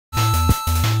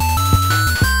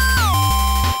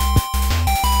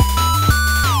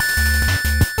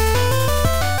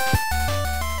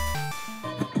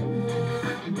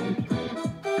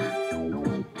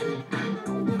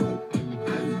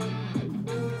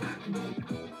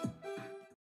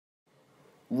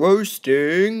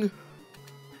Roasting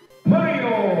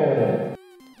Mario!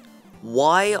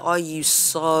 Why are you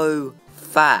so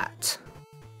fat?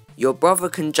 Your brother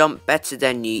can jump better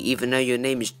than you even though your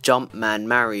name is Jumpman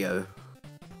Mario.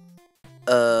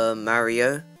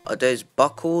 Mario? Are those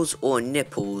buckles or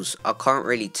nipples? I can't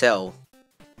really tell.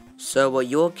 So are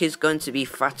your kids going to be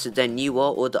fatter than you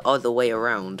are or the other way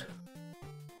around?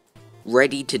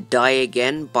 Ready to die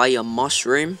again by a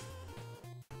mushroom?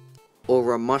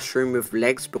 Or a mushroom with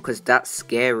legs because that's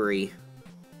scary.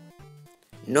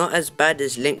 Not as bad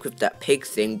as Link with that pig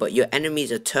thing, but your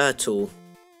enemy's a turtle.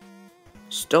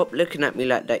 Stop looking at me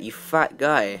like that, you fat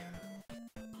guy.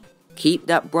 Keep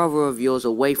that brother of yours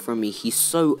away from me, he's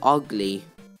so ugly.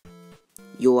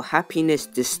 Your happiness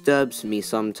disturbs me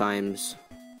sometimes.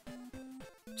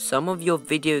 Some of your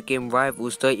video game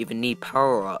rivals don't even need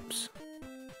power-ups.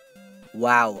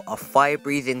 Wow, a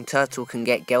fire-breathing turtle can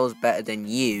get girls better than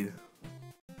you.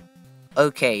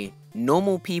 Okay,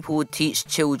 normal people would teach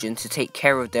children to take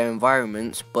care of their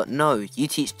environments, but no, you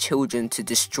teach children to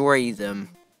destroy them.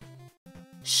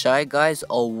 Shy guys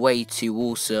are way too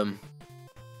awesome.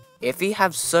 If you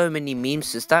have so many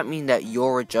memes, does that mean that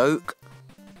you're a joke?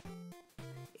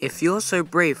 If you're so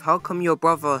brave, how come your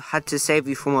brother had to save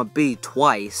you from a bee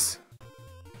twice?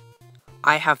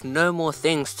 I have no more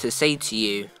things to say to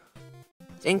you.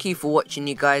 Thank you for watching,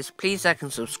 you guys. Please like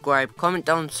and subscribe. Comment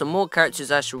down some more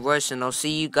characters I should roast, and I'll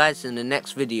see you guys in the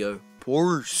next video.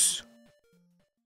 Peace.